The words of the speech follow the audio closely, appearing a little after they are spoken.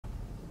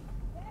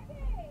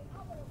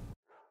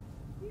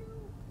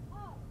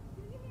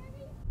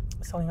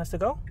It's telling us to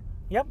go.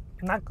 Yep,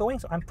 not going,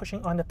 so I'm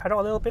pushing on the pedal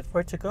a little bit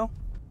for it to go.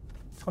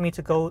 It's telling me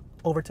to go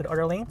over to the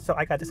other lane, so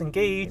I got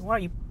disengaged. Why are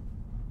you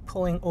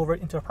pulling over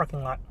into a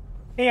parking lot?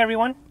 Hey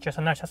everyone, just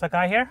another Tesla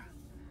guy here.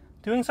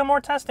 Doing some more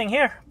testing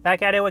here.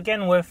 Back at it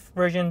again with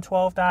version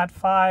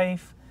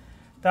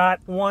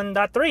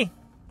 12.5.1.3.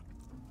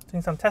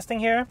 Doing some testing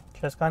here.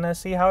 Just gonna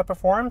see how it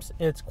performs.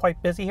 It's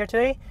quite busy here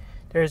today.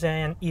 There's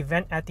an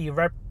event at the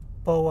Red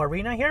Bull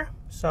Arena here,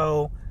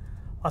 so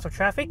lots of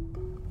traffic.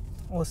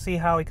 We'll see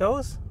how it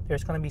goes.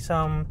 There's gonna be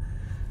some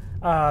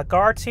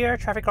guards here,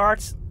 traffic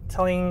guards,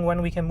 telling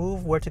when we can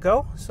move, where to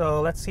go. So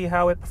let's see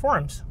how it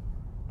performs.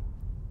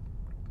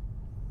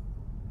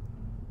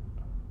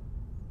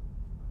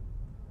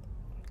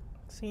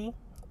 See,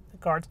 the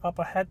guards up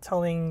ahead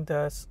telling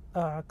the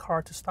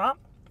car to stop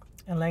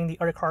and letting the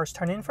other cars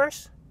turn in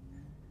first.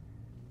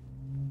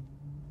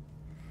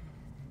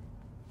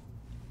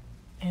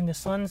 And the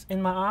sun's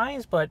in my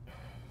eyes, but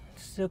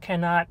still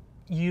cannot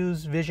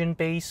use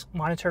vision-based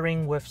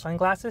monitoring with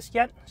sunglasses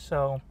yet,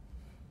 so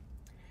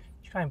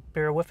just kind of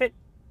bear with it.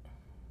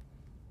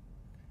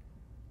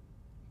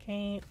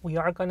 Okay, we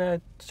are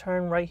gonna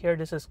turn right here.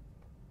 This is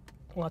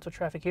lots of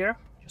traffic here.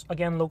 Just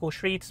again, local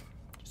streets,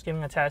 just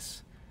giving a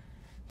test.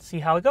 See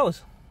how it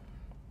goes.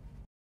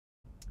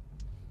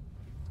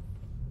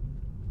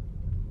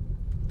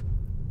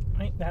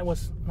 Right, that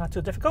was not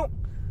too difficult,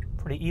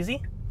 pretty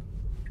easy.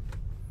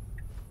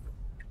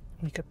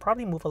 We could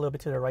probably move a little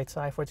bit to the right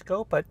side for it to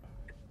go, but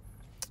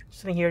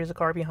sitting here, there's a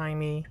car behind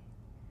me.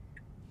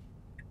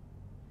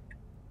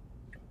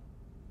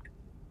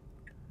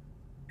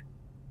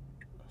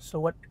 So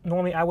what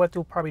normally I would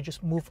do, probably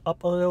just move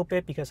up a little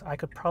bit because I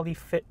could probably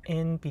fit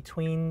in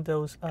between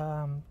those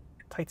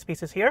tight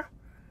spaces here.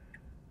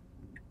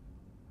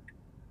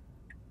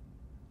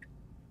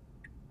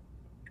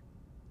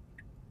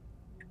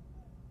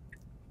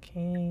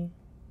 Okay,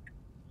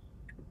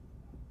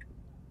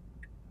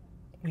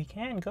 we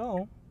can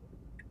go.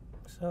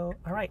 So,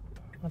 all right,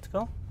 let's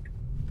go.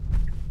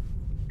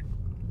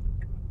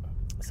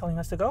 It's telling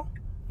us to go.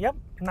 Yep,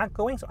 not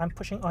going, so I'm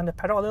pushing on the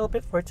pedal a little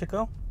bit for it to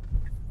go.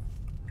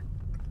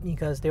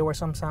 Because there were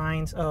some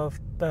signs of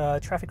the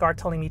traffic guard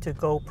telling me to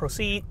go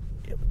proceed.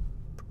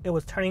 It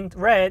was turning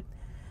red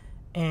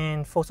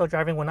and full self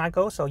driving will not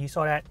go. So you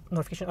saw that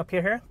notification up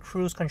here.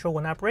 Cruise control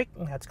will not brake.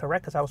 And that's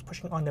correct because I was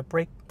pushing on the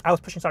brake. I was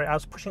pushing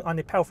on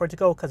the pedal for it to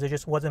go because it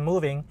just wasn't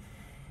moving.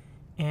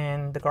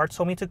 And the guard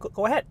told me to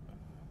go ahead.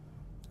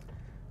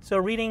 So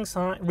reading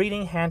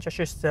hand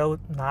gestures still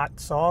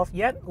not solved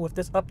yet with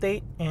this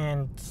update.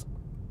 And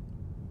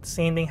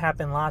same thing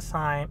happened last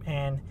time.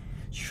 And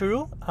it's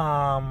true.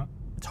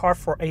 It's hard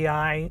for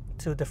AI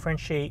to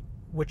differentiate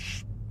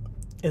which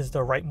is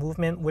the right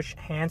movement, which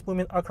hands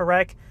movement are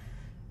correct.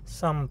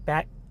 Some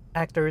bad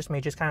actors may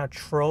just kind of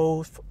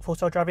troll full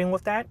self driving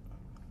with that.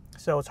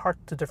 So it's hard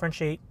to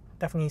differentiate.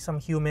 Definitely some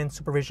human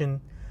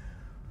supervision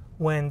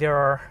when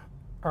there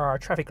are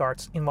traffic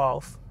guards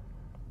involved.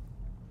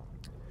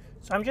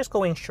 So I'm just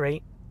going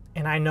straight,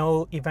 and I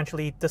know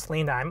eventually this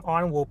lane that I'm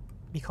on will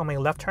become a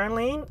left turn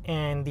lane,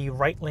 and the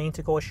right lane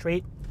to go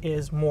straight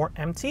is more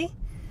empty.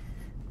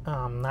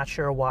 Not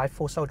sure why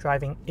full self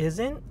driving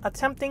isn't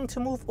attempting to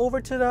move over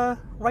to the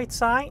right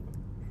side.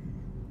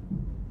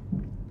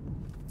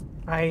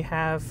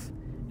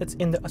 It's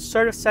in the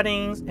assertive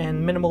settings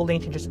and minimal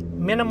lane changes.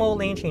 Minimal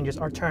lane changes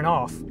are turned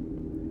off.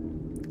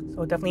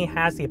 So it definitely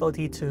has the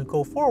ability to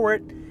go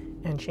forward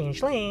and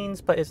change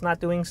lanes, but it's not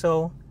doing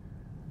so.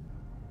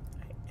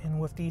 And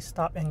with the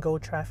stop and go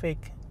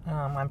traffic,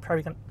 I'm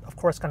probably of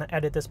course gonna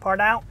edit this part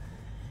out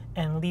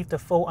and leave the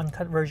full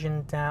uncut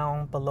version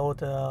down below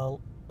the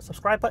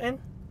subscribe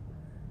button,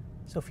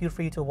 so feel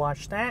free to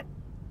watch that.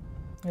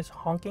 It's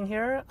honking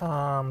here.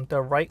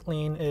 The right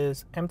lane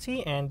is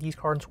empty and these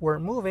cars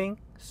weren't moving,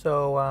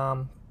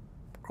 so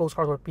those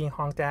cars were being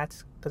honked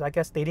at because I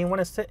guess they didn't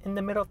want to sit in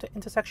the middle of the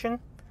intersection,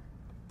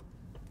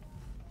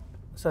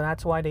 so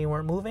that's why they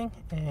weren't moving,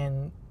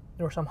 and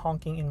there was some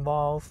honking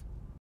involved.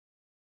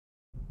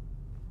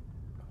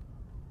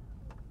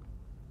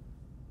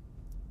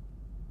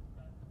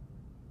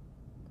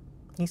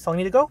 He's telling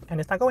me to go and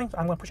it's not going, so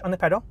I'm going to push on the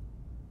pedal.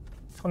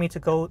 Told me to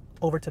go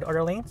over to the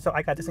other lane, so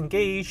I got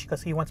disengaged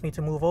because he wants me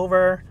to move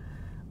over.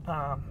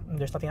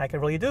 There's nothing I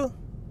can really do,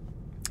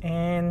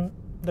 and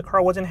the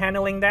car wasn't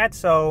handling that,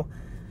 so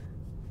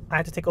I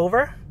had to take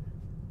over.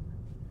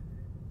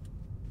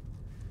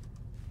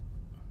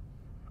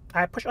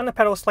 I pushed on the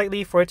pedal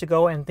slightly for it to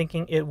go and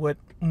thinking it would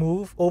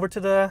move over to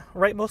the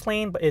rightmost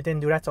lane, but it didn't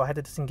do that, so I had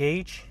to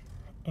disengage.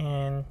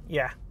 And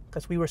yeah,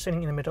 because we were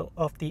sitting in the middle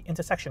of the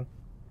intersection.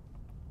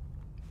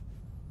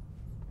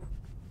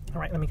 All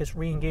right, let me just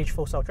re-engage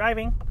full self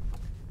driving.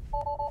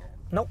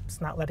 Nope,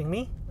 it's not letting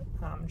me.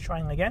 I'm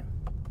trying again.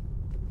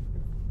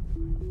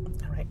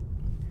 All right,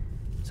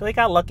 so it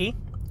got lucky.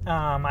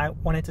 I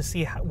wanted to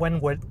see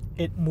when would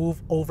it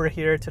move over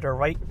here to the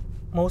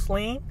rightmost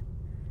lane,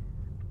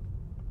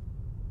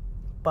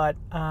 but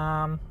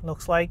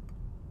looks like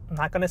I'm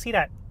not gonna see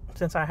that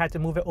since I had to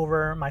move it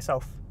over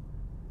myself.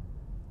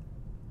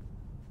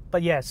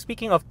 But yeah,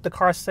 speaking of the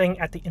car sitting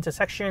at the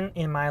intersection,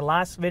 in my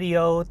last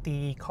video,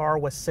 the car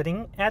was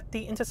sitting at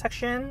the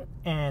intersection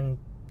and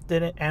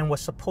was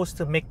supposed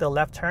to make the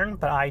left turn,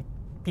 but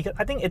because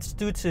I think it's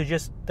due to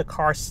just the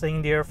car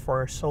sitting there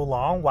for so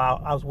long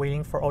while I was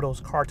waiting for all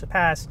those cars to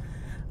pass,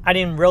 I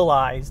didn't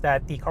realize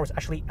that the car was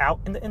actually out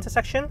in the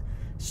intersection.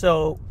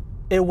 So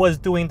it was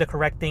doing the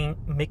correct thing,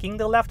 making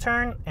the left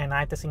turn, and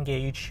I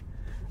disengaged.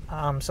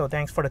 So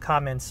thanks for the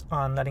comments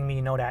on letting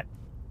me know that.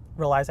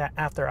 Realize that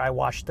after I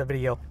watched the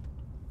video.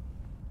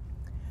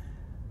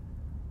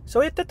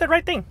 So it did the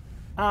right thing.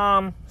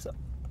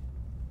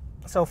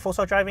 So Full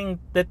Self Driving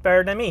did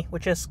better than me,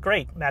 which is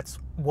great. That's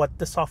what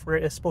the software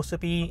is supposed to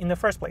be in the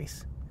first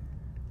place.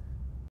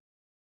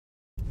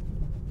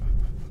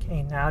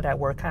 Okay, now that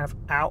we're kind of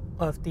out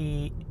of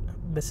the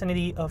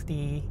vicinity of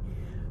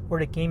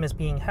where the game is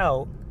being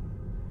held,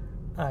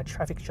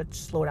 traffic should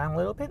slow down a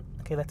little bit.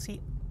 Okay, let's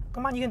see.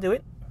 Come on, you can do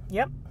it.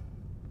 Yep.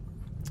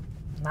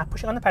 Not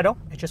pushing on the pedal.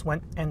 It just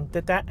went and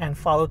did that and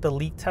followed the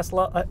lead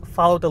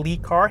followed the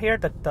lead car here,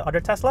 the other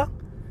Tesla.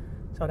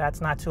 So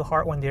that's not too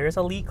hard when there is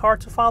a lead car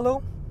to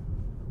follow.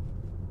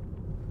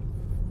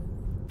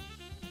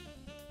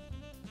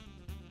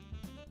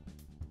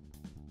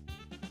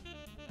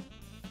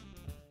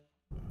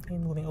 Okay,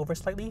 moving over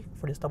slightly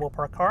for this double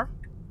park car.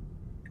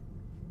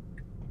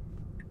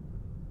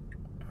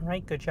 All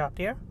right, good job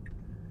there.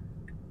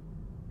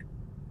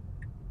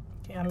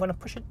 Okay, I'm gonna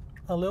push it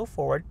a little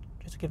forward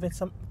just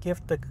to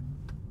give the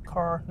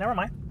car, never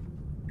mind.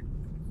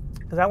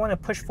 Because I want to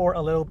push forward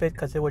a little bit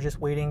because it was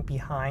just waiting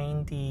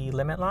behind the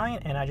limit line,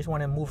 and I just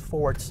want to move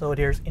forward so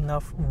there's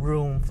enough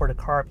room for the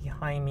car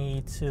behind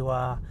me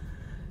to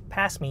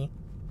pass me.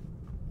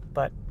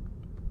 But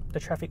the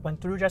traffic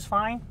went through just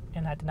fine,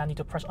 and I did not need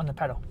to press on the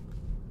pedal.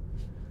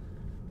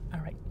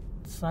 Alright,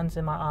 sun's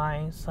in my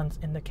eye, sun's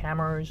in the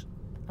camera's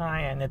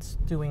eye, and it's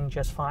doing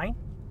just fine.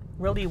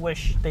 Really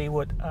wish they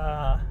would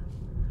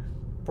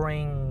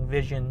bring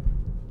vision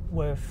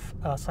with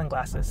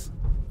sunglasses.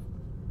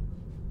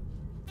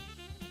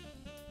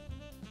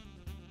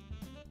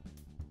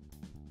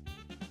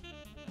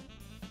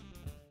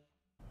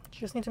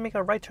 Just need to make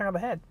a right turn up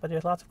ahead, but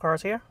there's lots of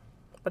cars here.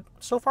 But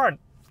so far,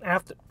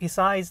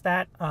 besides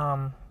that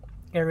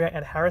area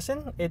at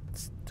Harrison,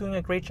 it's doing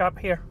a great job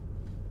here.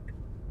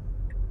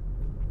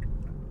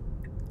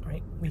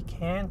 Right, we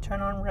can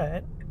turn on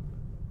red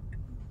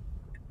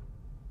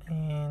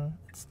and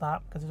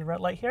stop because there's a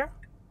red light here.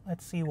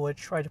 Let's see, we'll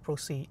try to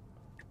proceed.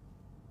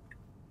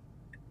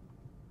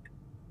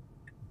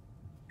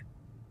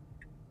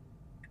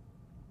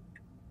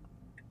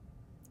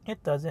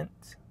 It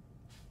doesn't.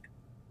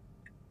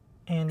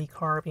 And the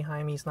car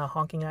behind me is not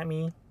honking at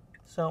me,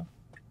 so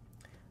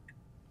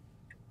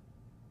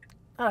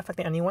not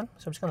affecting anyone.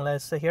 So I'm just gonna let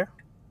it sit here.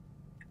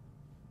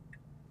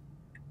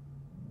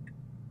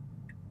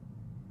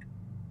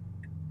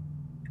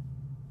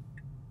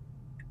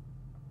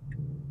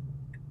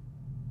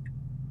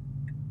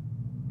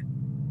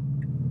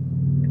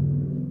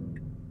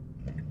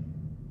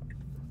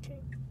 Okay,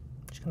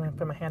 just gonna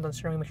put my hand on the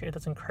steering wheel, make sure it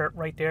doesn't curve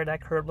right there.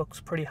 That curve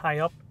looks pretty high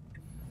up.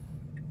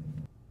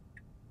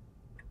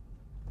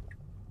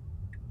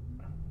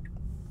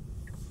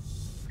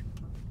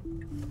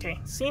 Okay,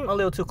 seem a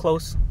little too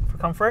close for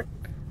comfort.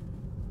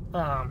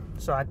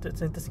 So I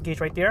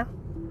disengaged right there.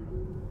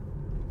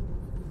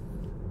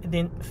 It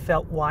didn't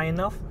felt wide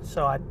enough,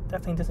 so I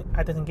definitely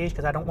disengaged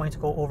because I don't want it to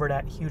go over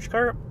that huge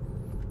curb.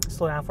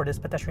 Slow down for this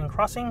pedestrian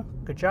crossing.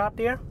 Good job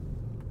there.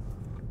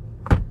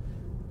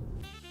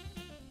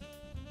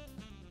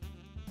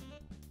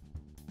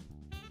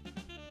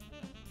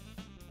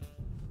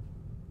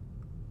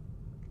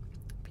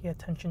 Pay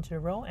attention to the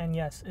road, and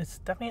yes, it's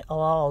definitely a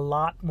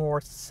lot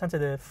more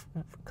sensitive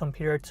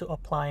compared to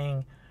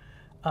applying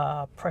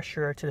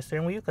pressure to the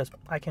steering wheel, because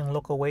I can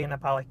look away in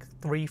about like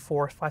 3,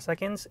 4, 5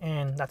 seconds,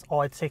 and that's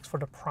all it takes for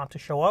the prompt to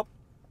show up.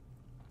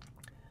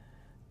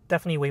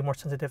 Definitely way more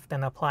sensitive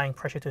than applying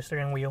pressure to the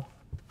steering wheel,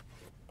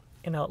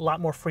 and a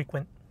lot more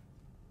frequent.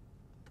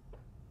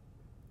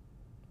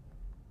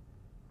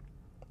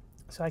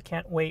 So I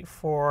can't wait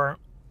for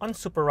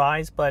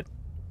unsupervised, but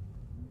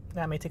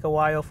that may take a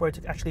while for it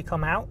to actually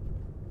come out.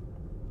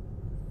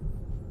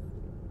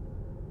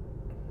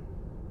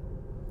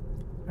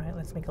 All right,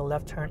 let's make a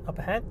left turn up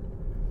ahead.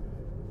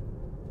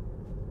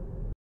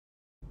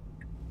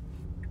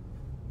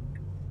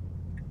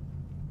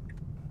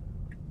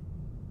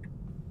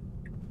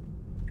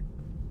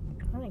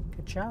 All right,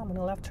 good job on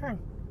the left turn.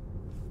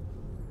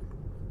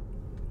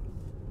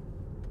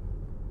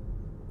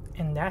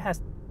 And that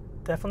has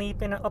definitely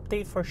been an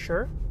update for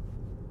sure.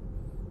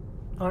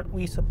 Aren't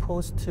we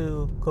supposed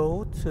to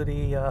go to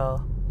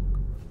the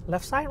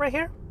left side right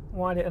here?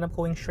 Why did I end up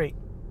going straight?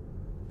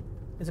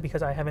 Is it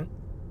because I haven't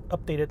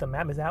updated the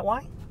map? Is that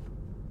why?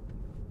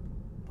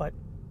 But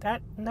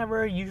that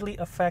never usually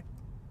affect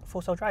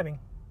full self driving.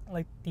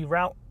 Like the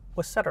route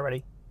was set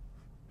already.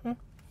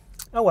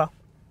 Oh well,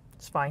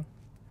 it's fine.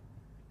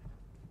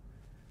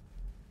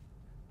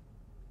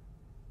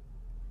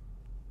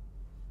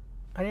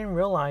 I didn't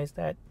realize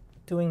that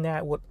doing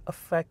that would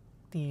affect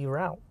the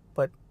route.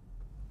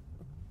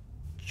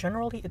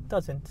 generally it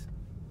doesn't.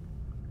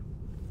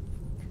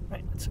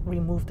 Right, let's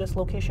remove this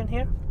location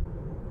here.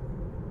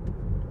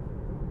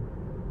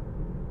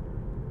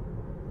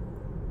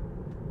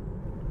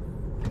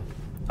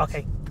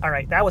 Okay,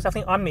 alright, that was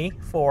definitely on me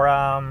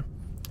for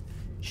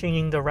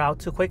changing the route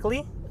too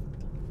quickly.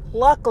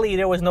 Luckily,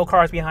 there was no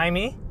cars behind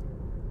me,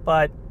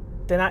 but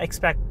did not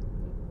expect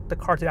the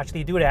car to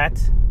actually do that.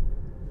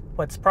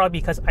 But it's probably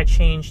because I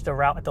changed the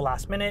route at the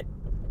last minute.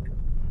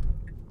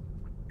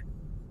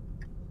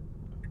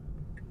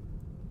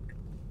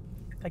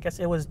 I guess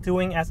it was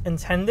doing as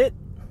intended,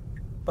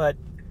 but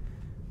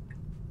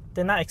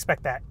did not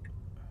expect that.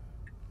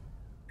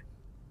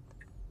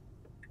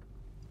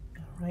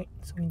 Alright,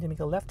 so we need to make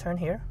a left turn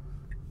here.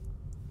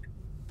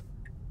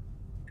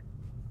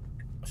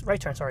 Right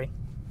turn, sorry.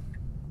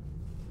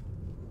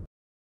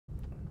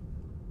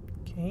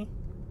 Okay.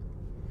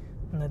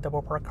 And the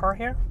double park car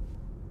here.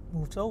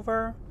 Moves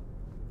over.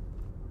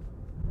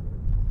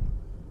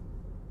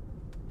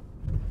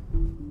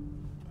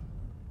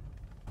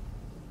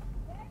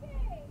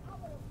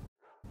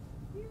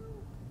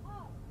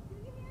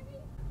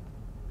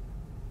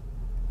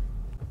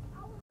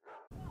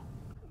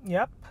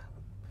 Yep.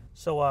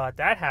 So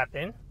that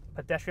happened.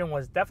 Pedestrian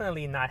was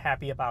definitely not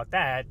happy about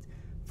that.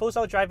 Full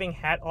self-driving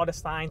had all the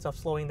signs of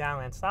slowing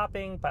down and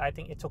stopping, but I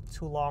think it took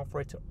too long for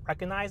it to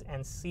recognize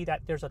and see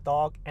that there's a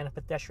dog and a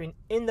pedestrian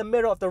in the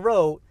middle of the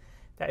road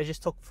that it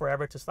just took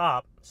forever to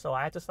stop. So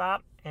I had to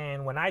stop,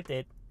 and when I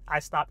did, I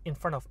stopped in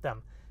front of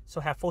them. So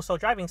had full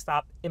self-driving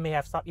stopped, it may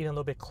have stopped even a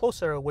little bit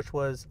closer, which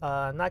was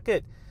not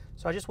good.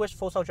 So I just wish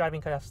full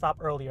self-driving could have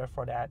stopped earlier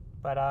for that.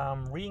 But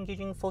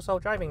re-engaging full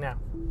self-driving now.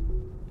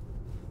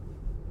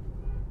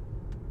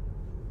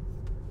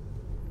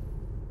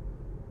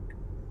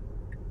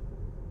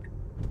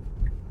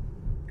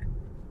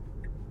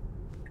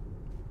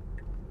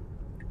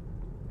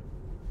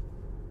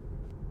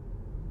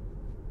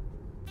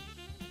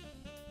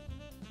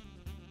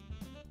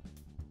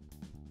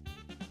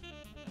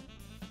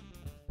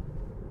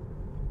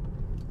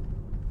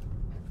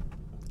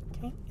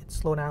 Okay, it's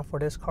slow down for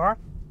this car.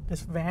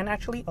 This van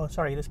actually, oh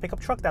sorry, this pickup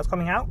truck that's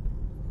coming out.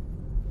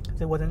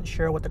 It wasn't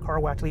sure what the car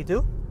will actually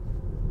do.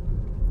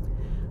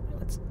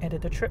 Let's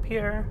edit the trip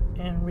here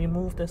and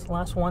remove this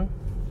last one.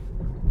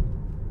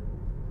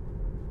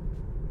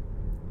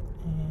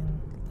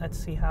 And let's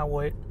see how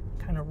it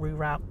kind of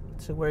reroute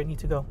to where it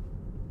needs to go.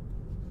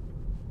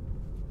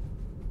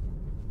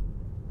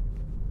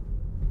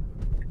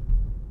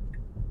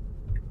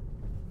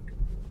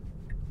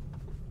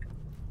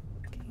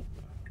 Okay,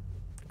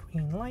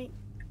 green light.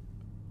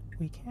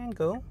 We can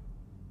go.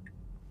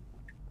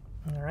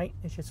 All right,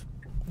 it's just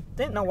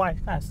didn't know why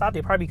I stopped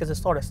there. Probably because it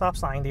saw the stop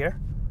sign there.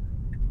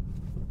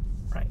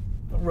 Right,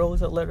 the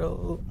road's a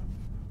little.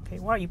 Okay,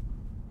 why are you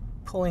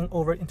pulling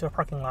over into a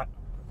parking lot?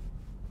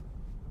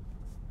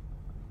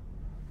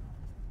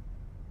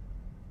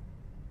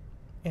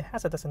 It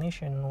has a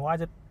destination. Why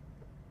is it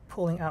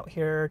pulling out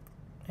here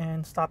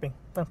and stopping?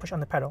 Then push on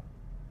the pedal.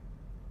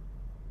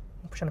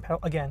 Push on the pedal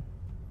again.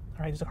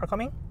 All right, there's a car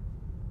coming.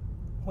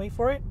 Wait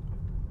for it.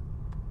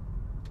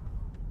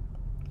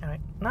 Alright,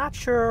 not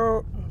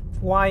sure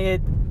why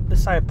it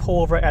decided to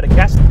pull over at a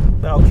gas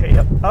station. Okay.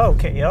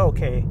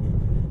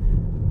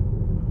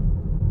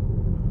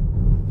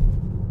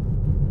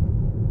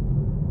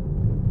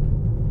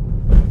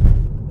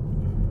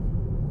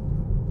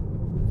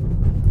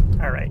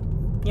 Alright.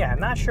 Yeah,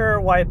 not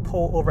sure why it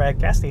pulled over at a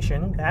gas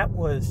station. That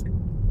was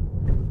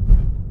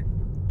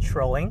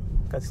trolling,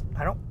 because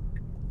I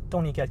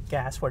don't need to get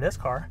gas for this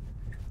car.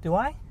 Do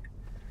I?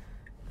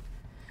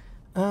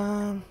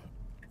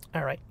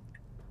 Alright.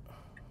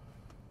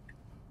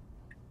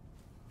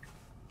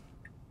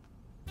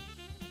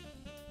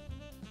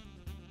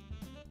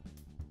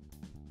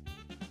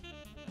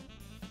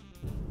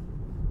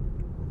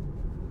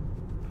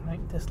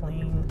 This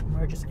lane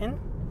merges in.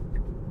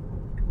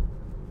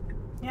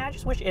 Yeah, I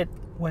just wish it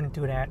wouldn't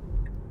do that.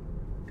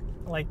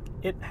 Like,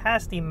 it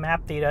has the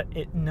map data,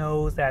 it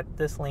knows that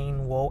this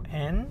lane will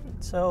end,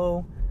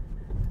 so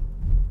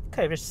it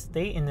could have just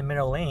stayed in the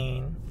middle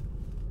lane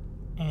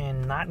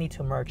and not need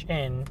to merge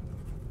in.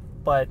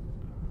 But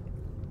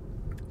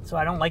so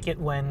I don't like it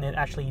when it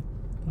actually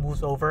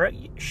moves over.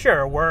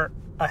 Sure, we're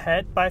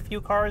ahead by a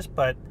few cars,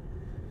 but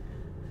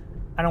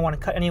I don't want to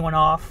cut anyone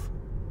off.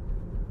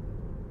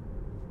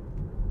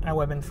 I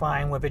would have been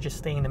fine with it just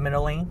staying in the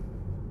middle lane,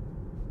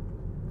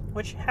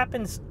 which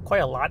happens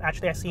quite a lot.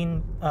 Actually, I've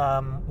seen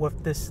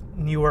with this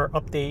newer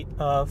update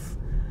of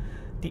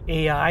the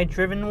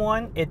AI-driven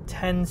one, it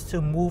tends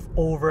to move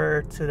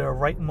over to the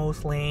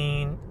rightmost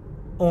lane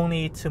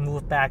only to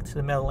move back to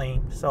the middle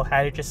lane. So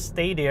had it just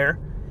stayed there,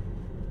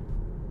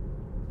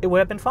 it would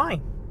have been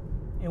fine.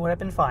 It would have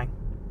been fine.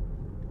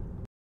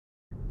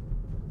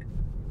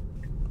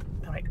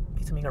 All right,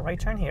 need to make a right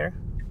turn here.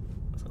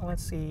 So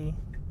let's see.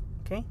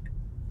 Okay.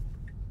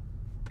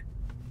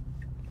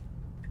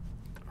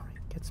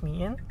 Gets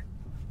me in.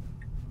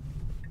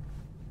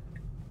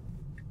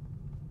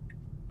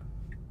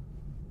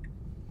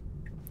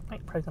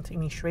 Right, probably gonna take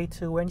me straight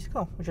to where I need to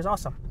go, which is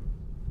awesome.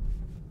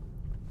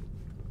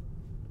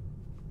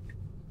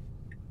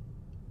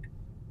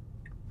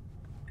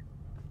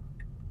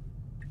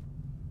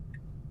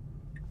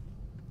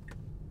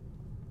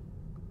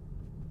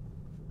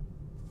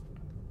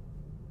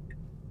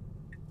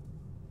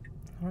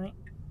 All right.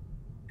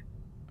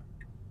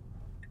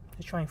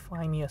 Let's try and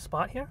find me a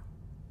spot here.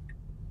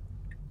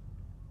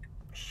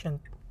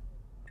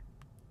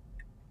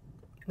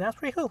 That's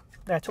pretty cool.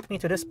 That took me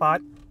to this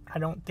spot. I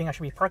don't think I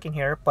should be parking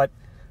here, but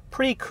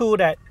pretty cool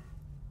that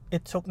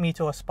it took me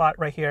to a spot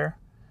right here.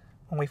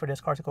 I'll wait for this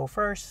car to go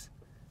first.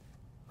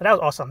 But that was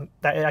awesome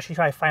that it actually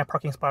tried to find a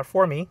parking spot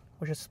for me,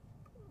 which is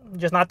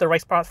just not the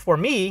right spot for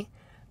me,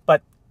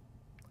 but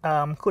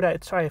cool that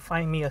it's trying to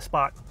find me a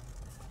spot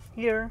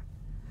here.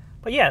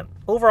 But yeah,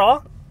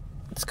 overall,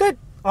 it's good.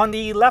 On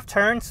the left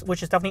turns,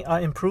 which is definitely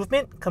an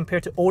improvement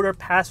compared to older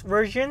past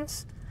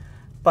versions.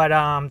 But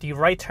the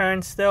right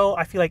turn still,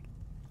 I feel like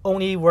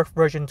only with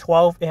version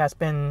 12, it has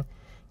been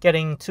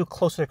getting too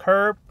close to the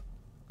curb.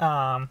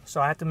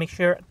 So I have to make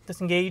sure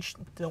disengage,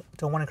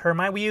 don't want to curb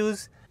my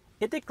wheels.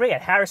 It did great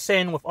at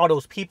Harrison with all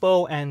those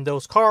people and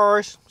those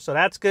cars, so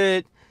that's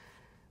good.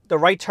 The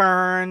right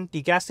turn,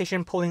 the gas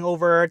station pulling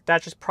over,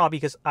 that's just probably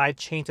because I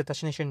changed the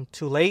destination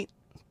too late.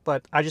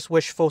 But I just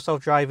wish full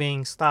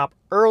self-driving stopped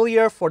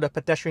earlier for the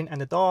pedestrian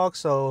and the dog,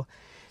 so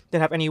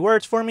didn't have any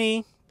words for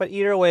me. But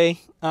either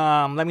way,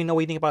 let me know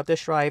what you think about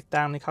this drive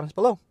down in the comments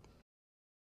below.